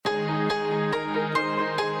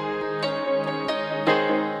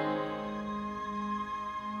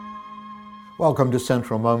Welcome to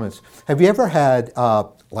Central Moments. Have you ever had,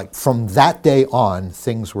 like from that day on,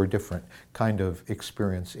 things were different kind of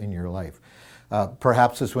experience in your life?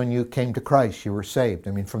 Perhaps it's when you came to Christ, you were saved.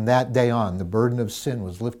 I mean, from that day on, the burden of sin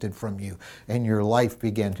was lifted from you and your life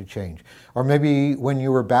began to change. Or maybe when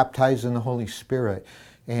you were baptized in the Holy Spirit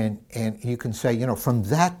and you can say, you know, from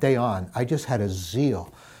that day on, I just had a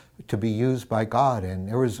zeal to be used by God, and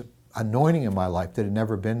there was anointing in my life that had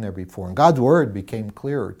never been there before. And God's word became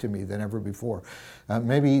clearer to me than ever before.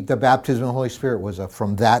 Maybe the baptism of the Holy Spirit was a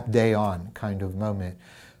from that day on kind of moment.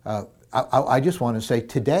 I just want to say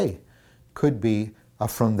today could be a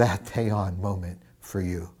from that day on moment for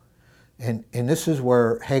you. And this is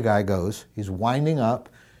where Haggai goes. He's winding up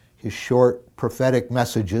his short prophetic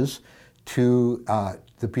messages to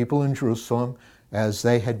the people in Jerusalem as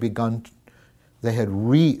they had begun. They had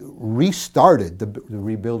restarted the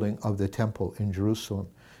rebuilding of the temple in Jerusalem.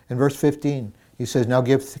 In verse 15, he says, now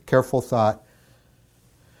give careful thought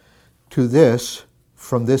to this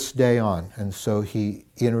from this day on. And so he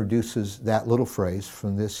introduces that little phrase,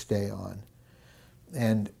 from this day on.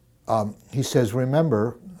 And he says,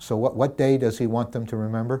 remember, so what day does he want them to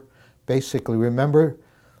remember? Basically, remember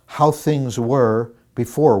how things were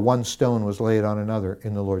before one stone was laid on another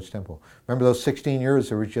in the Lord's temple. Remember those 16 years,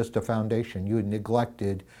 there was just a foundation. You had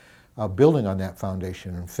neglected building on that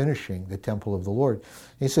foundation and finishing the temple of the Lord.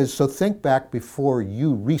 He says, so think back before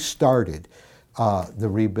you restarted the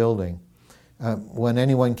rebuilding. When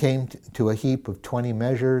anyone came to a heap of 20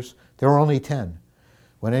 measures, there were only 10.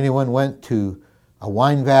 When anyone went to a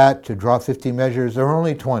wine vat to draw 50 measures, there were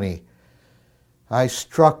only 20. I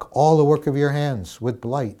struck all the work of your hands with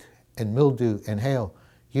blight and mildew and hail.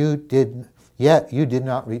 Yet you did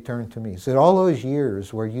not return to me. So all those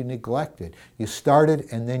years where you neglected, you started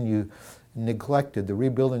and then you neglected the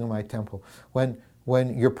rebuilding of my temple.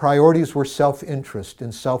 When your priorities were self-interest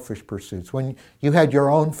and selfish pursuits, when you had your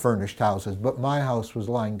own furnished houses, but my house was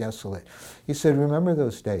lying desolate. He said, remember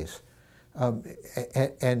those days.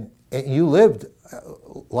 And you lived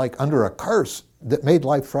like under a curse that made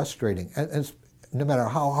life frustrating. And no matter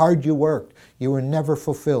how hard you worked, you were never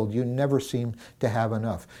fulfilled. You never seemed to have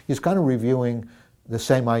enough. He's kind of reviewing the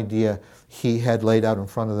same idea he had laid out in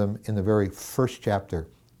front of them in the very first chapter.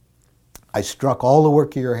 I struck all the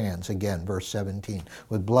work of your hands, again, verse 17,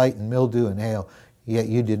 with blight and mildew and hail, yet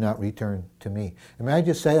you did not return to me. And may I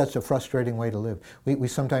just say that's a frustrating way to live. We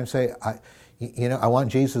sometimes say, I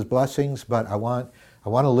want Jesus' blessings, but I want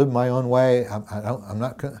to live my own way.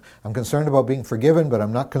 I'm concerned about being forgiven, but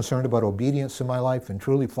I'm not concerned about obedience in my life and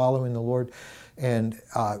truly following the Lord. And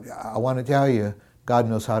I want to tell you, God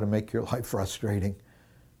knows how to make your life frustrating.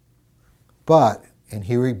 But, and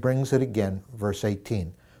here he brings it again, verse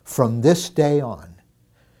 18, from this day on,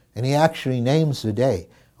 and he actually names the day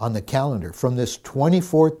on the calendar, from this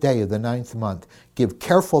 24th day of the 9th month, give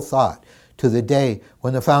careful thought to the day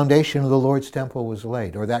when the foundation of the Lord's temple was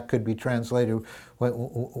laid. Or that could be translated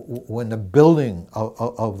when the building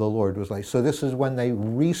of the Lord was laid. So this is when they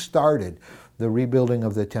restarted the rebuilding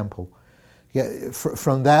of the temple. Yeah,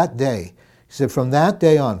 from that day, he said, from that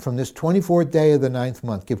day on, from this 24th day of the 9th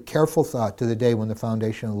month, give careful thought to the day when the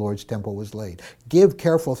foundation of the Lord's temple was laid. Give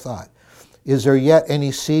careful thought. Is there yet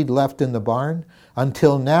any seed left in the barn?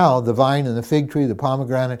 Until now, the vine and the fig tree, the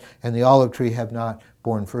pomegranate, and the olive tree have not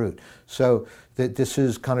borne fruit. So this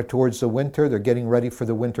is kind of towards the winter. They're getting ready for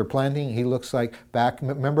the winter planting. He looks like back,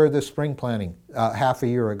 remember the spring planting half a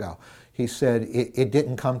year ago. He said it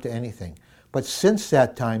didn't come to anything. But since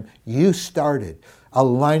that time, you started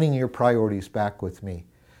aligning your priorities back with me.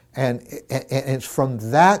 And it's from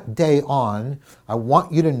that day on, I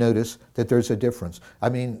want you to notice that there's a difference. I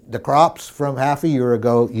mean, the crops from half a year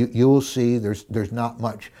ago, you will see there's not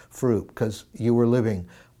much fruit because you were living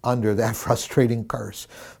under that frustrating curse.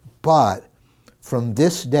 But from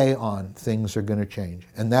this day on, things are going to change.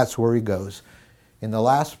 And that's where he goes. In the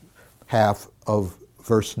last half of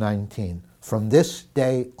verse 19, from this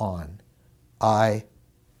day on, I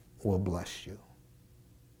will bless you.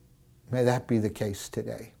 May that be the case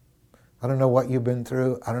today. I don't know what you've been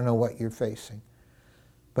through. I don't know what you're facing.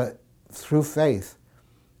 But through faith,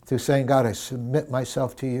 through saying, God, I submit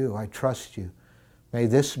myself to you. I trust you. May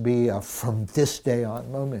this be a from this day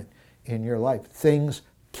on moment in your life. Things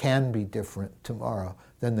can be different tomorrow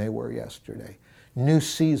than they were yesterday. New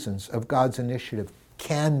seasons of God's initiative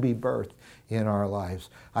can be birthed in our lives.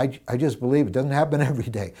 I just believe it doesn't happen every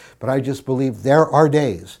day, but I just believe there are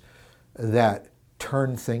days that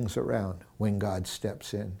turn things around when God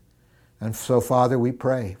steps in. And so, Father, we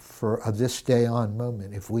pray for a this day on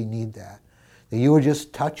moment, if we need that you would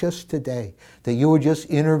just touch us today, that you would just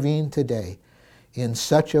intervene today in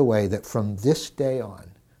such a way that from this day on,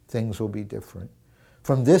 things will be different.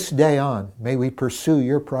 From this day on, may we pursue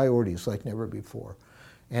your priorities like never before,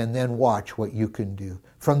 and then watch what you can do.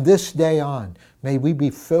 From this day on, may we be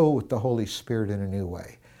filled with the Holy Spirit in a new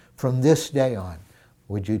way. From this day on,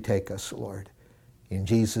 would you take us, Lord? In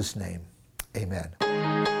Jesus' name,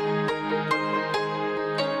 amen.